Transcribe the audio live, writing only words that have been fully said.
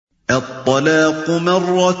الطلاق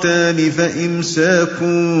مرتان فإمساك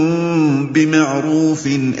بمعروف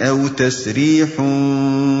أو تسريح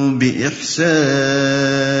بإحسان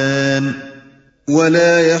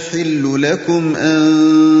ولا يحل لكم أن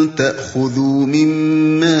تأخذوا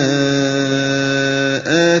مما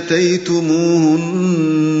آتيتموهن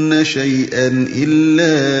شيئا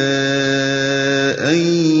إلا أن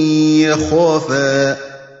يخافا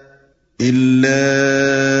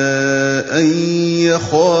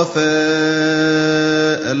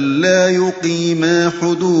ألا يقيما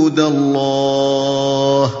حدود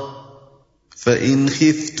الله فإن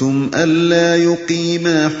خفتم ألا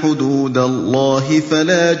يقيما حدود الله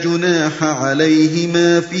فلا جناح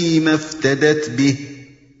عليهما فيما افتدت به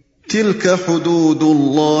تلك حدود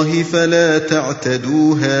الله فلا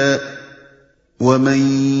تعتدوها ومن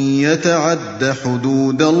يتعد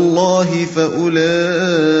حدود الله فأولئك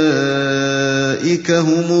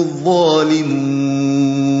هم الظالمون۔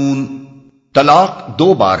 طلاق دو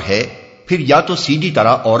بار ہے، پھر یا تو سیدھی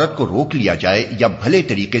طرح عورت کو روک لیا جائے یا بھلے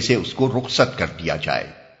طریقے سے اس کو رخصت کر دیا جائے،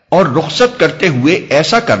 اور رخصت کرتے ہوئے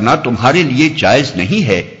ایسا کرنا تمہارے لیے جائز نہیں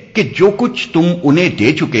ہے کہ جو کچھ تم انہیں دے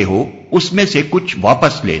چکے ہو اس میں سے کچھ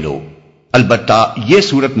واپس لے لو۔ البتہ یہ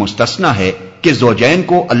صورت مستثنی ہے کہ زوجین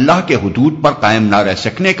کو اللہ کے حدود پر قائم نہ رہ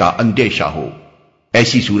سکنے کا اندیشہ ہو۔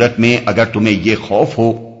 ایسی صورت میں اگر تمہیں یہ خوف ہو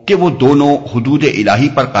کہ وہ دونوں حدود الہی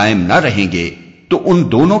پر قائم نہ رہیں گے تو ان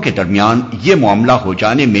دونوں کے درمیان یہ معاملہ ہو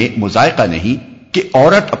جانے میں مضائقہ نہیں کہ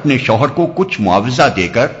عورت اپنے شوہر کو کچھ معاوضہ دے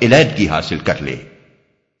کر علیحدگی حاصل کر لے۔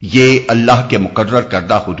 یہ اللہ کے مقرر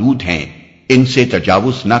کردہ حدود ہیں، ان سے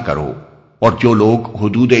تجاوز نہ کرو، اور جو لوگ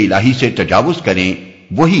حدود الہی سے تجاوز کریں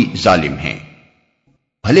وہی ظالم ہیں۔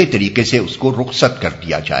 بھلے طریقے سے اس کو رخصت کر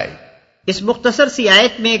دیا جائے۔ اس مختصر سی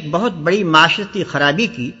آیت میں ایک بہت بڑی معاشرتی خرابی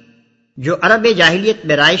کی جو عرب جاہلیت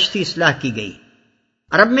میں رائج تھی اصلاح کی گئی۔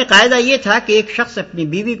 عرب میں قاعدہ یہ تھا کہ ایک شخص اپنی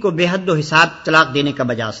بیوی کو بے حد و حساب طلاق دینے کا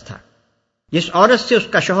مجاز تھا۔ جس عورت سے اس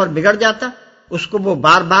کا شوہر بگڑ جاتا اس کو وہ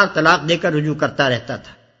بار بار طلاق دے کر رجوع کرتا رہتا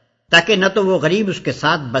تھا، تاکہ نہ تو وہ غریب اس کے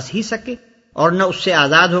ساتھ بس ہی سکے اور نہ اس سے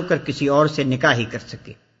آزاد ہو کر کسی اور سے نکاح ہی کر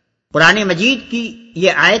سکے۔ قرآن مجید کی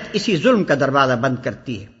یہ آیت اسی ظلم کا دروازہ بند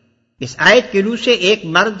کرتی ہے۔ اس آیت کی روح سے ایک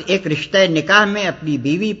مرد ایک رشتہ نکاح میں اپنی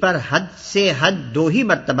بیوی پر حد سے حد 2 ہی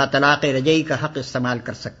مرتبہ طلاق رجعی کا حق استعمال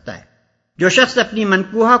کر سکتا ہے۔ جو شخص اپنی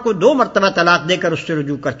منکوحہ کو 2 مرتبہ طلاق دے کر اس سے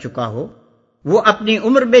رجوع کر چکا ہو، وہ اپنی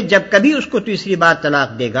عمر میں جب کبھی اس کو تیسری بار طلاق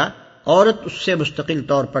دے گا، عورت اس سے مستقل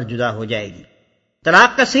طور پر جدا ہو جائے گی۔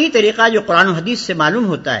 طلاق کا صحیح طریقہ جو قرآن و حدیث سے معلوم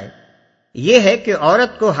ہوتا ہے یہ ہے کہ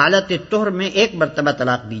عورت کو حالت طہر میں 1 مرتبہ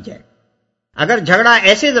طلاق دی جائے۔ اگر جھگڑا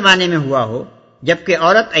ایسے زمانے میں ہوا ہو جبکہ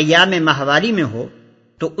عورت ایام ماہواری میں ہو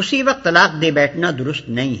تو اسی وقت طلاق دے بیٹھنا درست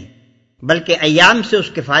نہیں ہے، بلکہ ایام سے اس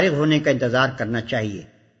کے فارغ ہونے کا انتظار کرنا چاہیے۔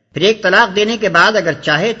 پھر 1 طلاق دینے کے بعد اگر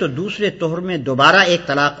چاہے تو دوسرے طہر میں دوبارہ 1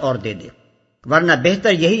 طلاق اور دے دے، ورنہ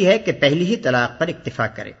بہتر یہی ہے کہ پہلی ہی طلاق پر اکتفا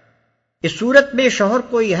کرے۔ اس صورت میں شوہر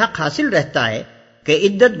کو یہ حق حاصل رہتا ہے کہ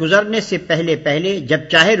عدت گزرنے سے پہلے جب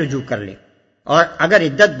چاہے رجوع کر لے، اور اگر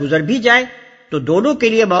عدت گزر بھی جائے تو دونوں کے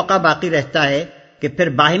لیے موقع باقی رہتا ہے کہ پھر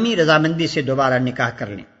باہمی رضامندی سے دوبارہ نکاح کر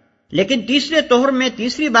لیں۔ لیکن تیسرے طہر میں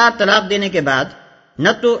تیسری بار طلاق دینے کے بعد نہ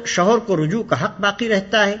تو شوہر کو رجوع کا حق باقی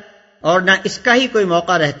رہتا ہے اور نہ اس کا ہی کوئی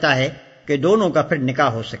موقع رہتا ہے کہ دونوں کا پھر نکاح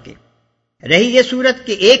ہو سکے۔ رہی یہ صورت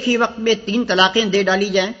کہ ایک ہی وقت میں 3 طلاقیں دے ڈالی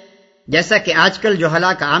جائیں، جیسا کہ آج کل جو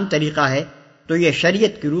ہلاک کا عام طریقہ ہے، تو یہ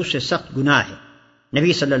شریعت کی روح سے سخت گناہ ہے۔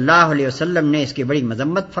 نبی صلی اللہ علیہ وسلم نے اس کی بڑی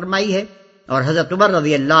مذمت فرمائی ہے، اور حضرت عمر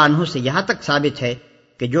رضی اللہ عنہ سے یہاں تک ثابت ہے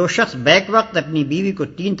کہ جو شخص بیک وقت اپنی بیوی کو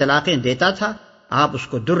 3 طلاقیں دیتا تھا آپ اس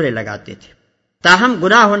کو درے لگاتے تھے۔ تاہم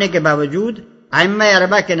گناہ ہونے کے باوجود ائمہ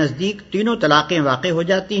اربعہ کے نزدیک تینوں طلاقیں واقع ہو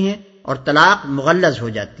جاتی ہیں اور طلاق مغلظ ہو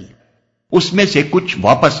جاتی ہے۔ اس میں سے کچھ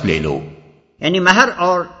واپس لے لو، یعنی مہر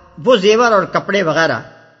اور وہ زیور اور کپڑے وغیرہ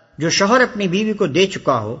جو شوہر اپنی بیوی کو دے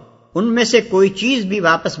چکا ہو، ان میں سے کوئی چیز بھی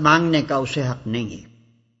واپس مانگنے کا اسے حق نہیں ہے۔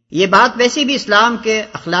 یہ بات ویسے بھی اسلام کے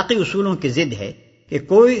اخلاقی اصولوں کی ضد ہے کہ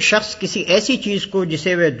کوئی شخص کسی ایسی چیز کو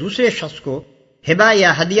جسے وہ دوسرے شخص کو ہبہ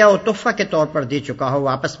یا ہدیہ و تحفہ کے طور پر دے چکا ہو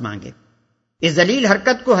واپس مانگے۔ اس ذلیل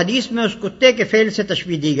حرکت کو حدیث میں اس کتے کے فعل سے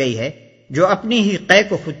تشبیہ دی گئی ہے جو اپنی ہی قے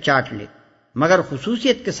کو خود چاٹ لے، مگر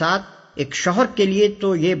خصوصیت کے ساتھ ایک شوہر کے لیے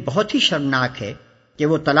تو یہ بہت ہی شرمناک ہے کہ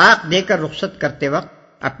وہ طلاق دے کر رخصت کرتے وقت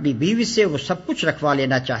اپنی بیوی سے وہ سب کچھ رکھوا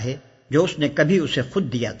لینا چاہے جو اس نے کبھی اسے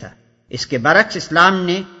خود دیا تھا۔ اس کے برعکس اسلام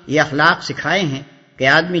نے یہ اخلاق سکھائے ہیں کہ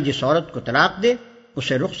آدمی جس عورت کو طلاق دے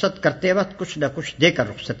اسے رخصت کرتے وقت کچھ نہ کچھ دے کر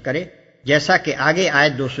رخصت کرے، جیسا کہ آگے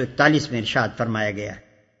آیت 241 میں ارشاد فرمایا گیا ہے۔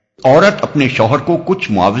 عورت اپنے شوہر کو کچھ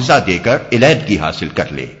معاوضہ دے کر علیحدگی حاصل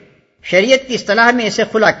کر لے۔ شریعت کی اصطلاح میں اسے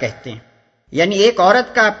خلا کہتے ہیں، یعنی ایک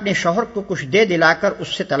عورت کا اپنے شوہر کو کچھ دے دلا کر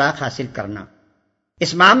اس سے طلاق حاصل کرنا۔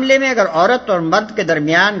 اس معاملے میں اگر عورت اور مرد کے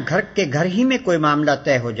درمیان گھر ہی میں کوئی معاملہ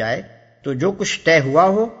طے ہو جائے تو جو کچھ طے ہوا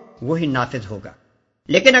ہو وہی نافذ ہوگا،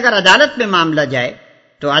 لیکن اگر عدالت میں معاملہ جائے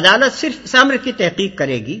تو عدالت صرف اس امر کی تحقیق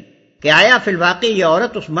کرے گی کہ آیا فی الواقع یہ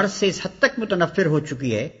عورت اس مرد سے اس حد تک متنفر ہو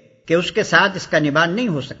چکی ہے کہ اس کے ساتھ اس کا نباہ نہیں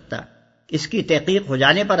ہو سکتا۔ اس کی تحقیق ہو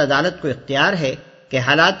جانے پر عدالت کو اختیار ہے کہ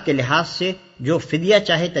حالات کے لحاظ سے جو فدیہ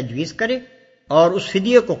چاہے تجویز کرے اور اس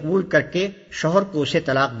فدیے کو قبول کر کے شوہر کو اسے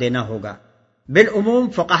طلاق دینا ہوگا۔ بالعموم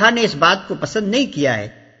فقہا نے اس بات کو پسند نہیں کیا ہے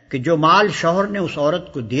کہ جو مال شوہر نے اس عورت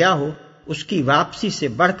کو دیا ہو اس کی واپسی سے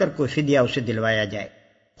بڑھ کر کوئی فدیہ اسے دلوایا جائے۔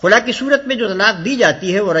 خلا کی صورت میں جو طلاق دی جاتی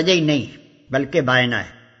ہے وہ رجعی نہیں بلکہ بائنہ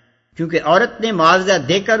ہے، کیونکہ عورت نے معاوضہ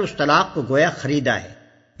دے کر اس طلاق کو گویا خریدا ہے،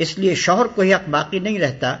 اس لیے شوہر کو ہی حق باقی نہیں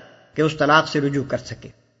رہتا کہ اس طلاق سے رجوع کر سکے۔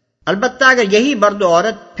 البتہ اگر یہی مرد و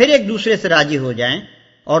عورت پھر ایک دوسرے سے راضی ہو جائیں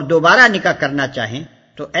اور دوبارہ نکاح کرنا چاہیں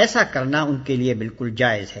تو ایسا کرنا ان کے لیے بالکل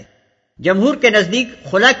جائز ہے۔ جمہور کے نزدیک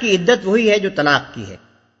خلا کی عدت وہی ہے جو طلاق کی ہے،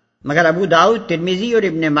 مگر ابو داؤد، ترمذی اور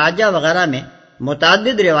ابن ماجہ وغیرہ میں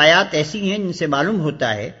متعدد روایات ایسی ہیں جن سے معلوم ہوتا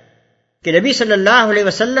ہے کہ نبی صلی اللہ علیہ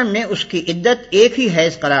وسلم نے اس کی عدت ایک ہی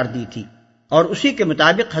حیض قرار دی تھی، اور اسی کے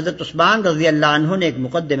مطابق حضرت عثمان رضی اللہ عنہ نے ایک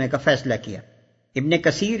مقدمے کا فیصلہ کیا۔ ابن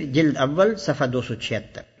کثیر جلد اول صفحہ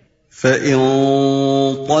 276۔ فَإِن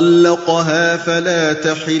طَلَّقَهَا فَلَا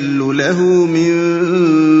تَحِلُّ لَهُ مِن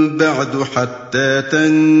بَعْدُ حَتَّى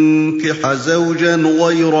تَنكِحَ زَوْجًا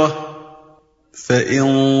غَيْرَهُ فَإِن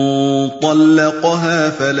طَلَّقَهَا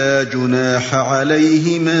فَلَا جُنَاحَ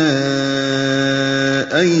عَلَيْهِمَا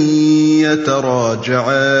أَن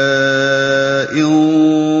يَتَرَاجَعَا إِن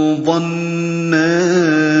ظَنَّا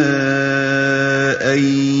أَن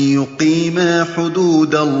يُقِيمَا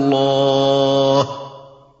حُدُودَ اللَّهِ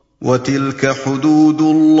وَتِلْكَ حُدُودُ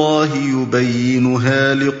اللَّهِ يُبَيِّنُهَا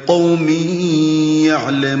لِقَوْمٍ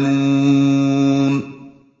يَعْلَمُونَ۔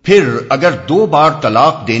 پھر اگر 2 بار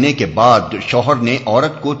طلاق دینے کے بعد شوہر نے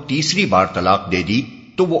عورت کو تیسری بار طلاق دے دی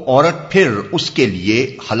تو وہ عورت پھر اس کے لیے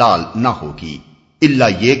حلال نہ ہوگی، الا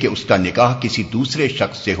یہ کہ اس کا نکاح کسی دوسرے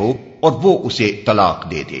شخص سے ہو اور وہ اسے طلاق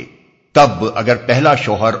دے دے۔ تب اگر پہلا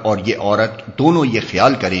شوہر اور یہ عورت دونوں یہ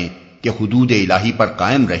خیال کریں کہ حدود الہی پر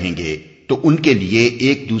قائم رہیں گے تو ان کے لیے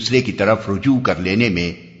ایک دوسرے کی طرف رجوع کر لینے میں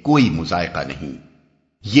کوئی مذائقہ نہیں۔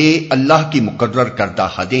 یہ اللہ کی مقرر کردہ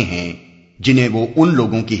حدیں ہیں جنہیں وہ ان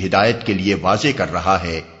لوگوں کی ہدایت کے لیے واضح کر رہا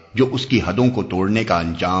ہے جو اس کی حدوں کو توڑنے کا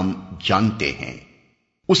انجام جانتے ہیں۔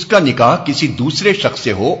 اس کا نکاح کسی دوسرے شخص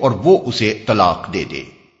سے ہو اور وہ اسے طلاق دے دے۔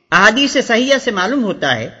 احادیث صحیحہ سے معلوم ہوتا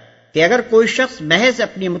ہے کہ اگر کوئی شخص محض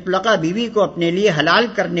اپنی مطلقہ بیوی کو اپنے لیے حلال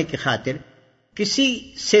کرنے کی خاطر کسی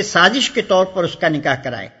سے سازش کے طور پر اس کا نکاح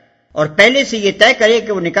کرائے اور پہلے سے یہ طے کرے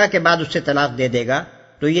کہ وہ نکاح کے بعد اسے طلاق دے دے گا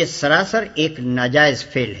تو یہ سراسر ایک ناجائز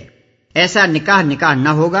فعل ہے۔ ایسا نکاح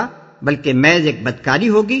نہ ہوگا بلکہ محض ایک بدکاری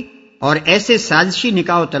ہوگی، اور ایسے سازشی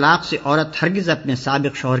نکاح و طلاق سے عورت ہرگز اپنے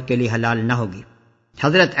سابق شوہر کے لیے حلال نہ ہوگی۔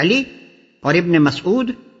 حضرت علی اور ابن مسعود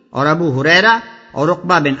اور ابو ہریرہ اور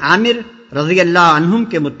عقبہ بن عامر رضی اللہ عنہم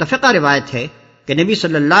کے متفقہ روایت ہے کہ نبی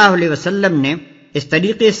صلی اللہ علیہ وسلم نے اس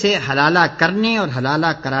طریقے سے حلالہ کرنے اور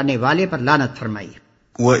حلالہ کرانے والے پر لعنت فرمائی۔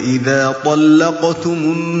 وَإِذَا طَلَّقْتُمُ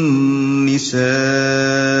النِّسَاءَ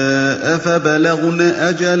فَبَلَغْنَ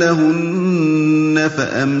أَجَلَهُنَّ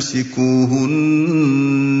فَأَمْسِكُوهُنَّ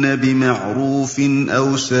بِمَعْرُوفٍ أَوْ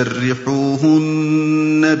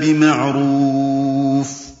سَرِّحُوهُنَّ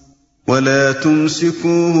بِمَعْرُوفٍ وَلَا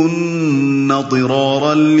تُمْسِكُوهُنَّ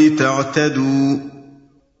ضِرَارًا لِتَعْتَدُوا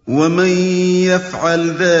وَمَن يَفْعَلْ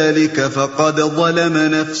ذَلِكَ فَقَدْ ظَلَمَ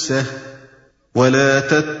نَفْسَهُ وَلَا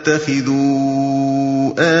تَتَّخِذُوا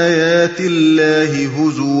آيَاتِ اللَّهِ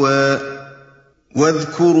هُزُوًا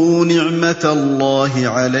وَاذْكُرُوا نِعْمَةَ اللَّهِ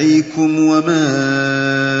عَلَيْكُمْ وَمَا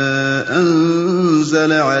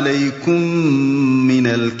أَنزَلَ عَلَيْكُمْ مِنَ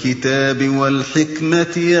الْكِتَابِ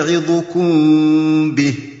وَالْحِكْمَةِ يَعِظُكُمْ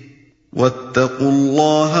بِهِ وَاتَّقُوا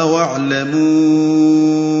اللَّهَ وَاعْلَمُوا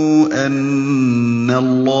أَنَّ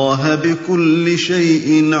اللَّهَ بِكُلِّ شَيْءٍ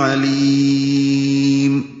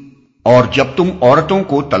عَلِيمٌ۔ اور جب تم عورتوں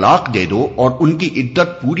کو طلاق دے دو اور ان کی عدت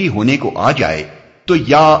پوری ہونے کو آ جائے تو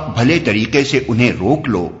یا بھلے طریقے سے انہیں روک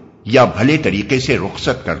لو یا بھلے طریقے سے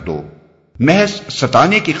رخصت کر دو، محض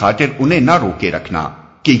ستانے کی خاطر انہیں نہ روکے رکھنا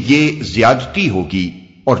کہ یہ زیادتی ہوگی،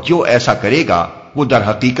 اور جو ایسا کرے گا وہ در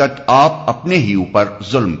حقیقت آپ اپنے ہی اوپر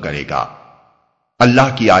ظلم کرے گا۔ اللہ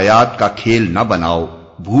کی آیات کا کھیل نہ بناؤ،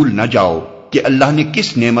 بھول نہ جاؤ کہ اللہ نے کس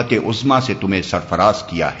نعمت عظمیٰ سے تمہیں سرفراز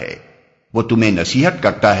کیا ہے۔ وہ تمہیں نصیحت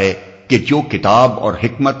کرتا ہے کہ جو کتاب اور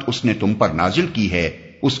حکمت اس نے تم پر نازل کی ہے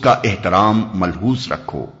اس کا احترام ملحوظ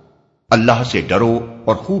رکھو۔ اللہ سے ڈرو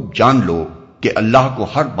اور خوب جان لو کہ اللہ کو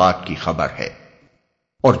ہر بات کی خبر ہے۔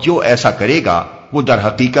 اور جو ایسا کرے گا وہ در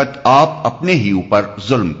حقیقت آپ اپنے ہی اوپر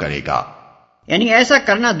ظلم کرے گا۔ یعنی ایسا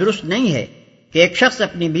کرنا درست نہیں ہے کہ ایک شخص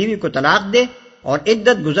اپنی بیوی کو طلاق دے اور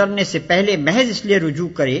عدت گزرنے سے پہلے محض اس لیے رجوع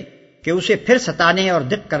کرے کہ اسے پھر ستانے اور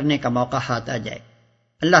دق کرنے کا موقع ہاتھ آ جائے۔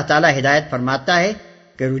 اللہ تعالیٰ ہدایت فرماتا ہے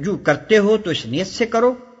کہ رجوع کرتے ہو تو اس نیت سے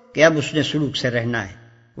کرو کہ اب اس نے سلوک سے رہنا ہے،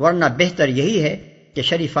 ورنہ بہتر یہی ہے کہ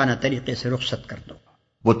شریفانہ طریقے سے رخصت کر دو۔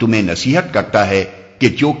 وہ تمہیں نصیحت کرتا ہے کہ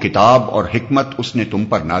جو کتاب اور حکمت اس نے تم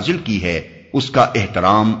پر نازل کی ہے اس کا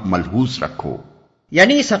احترام ملحوظ رکھو،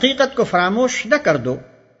 یعنی اس حقیقت کو فراموش نہ کر دو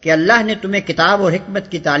کہ اللہ نے تمہیں کتاب اور حکمت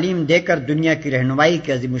کی تعلیم دے کر دنیا کی رہنمائی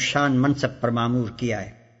کے عظیم الشان منصب پر مامور کیا ہے۔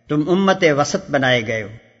 تم امت وسط بنائے گئے ہو،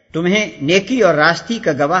 تمہیں نیکی اور راستی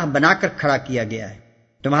کا گواہ بنا کر کھڑا کیا گیا ہے۔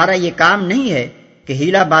 تمہارا یہ کام نہیں ہے کہ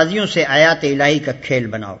ہیلا بازیوں سے آیات الہی کا کھیل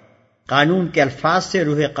بناؤ، قانون کے الفاظ سے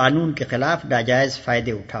روح قانون کے خلاف ناجائز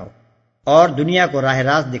فائدے اٹھاؤ، اور دنیا کو راہ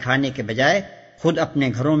راست دکھانے کے بجائے خود اپنے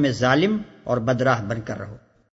گھروں میں ظالم اور بدراہ بن کر رہو۔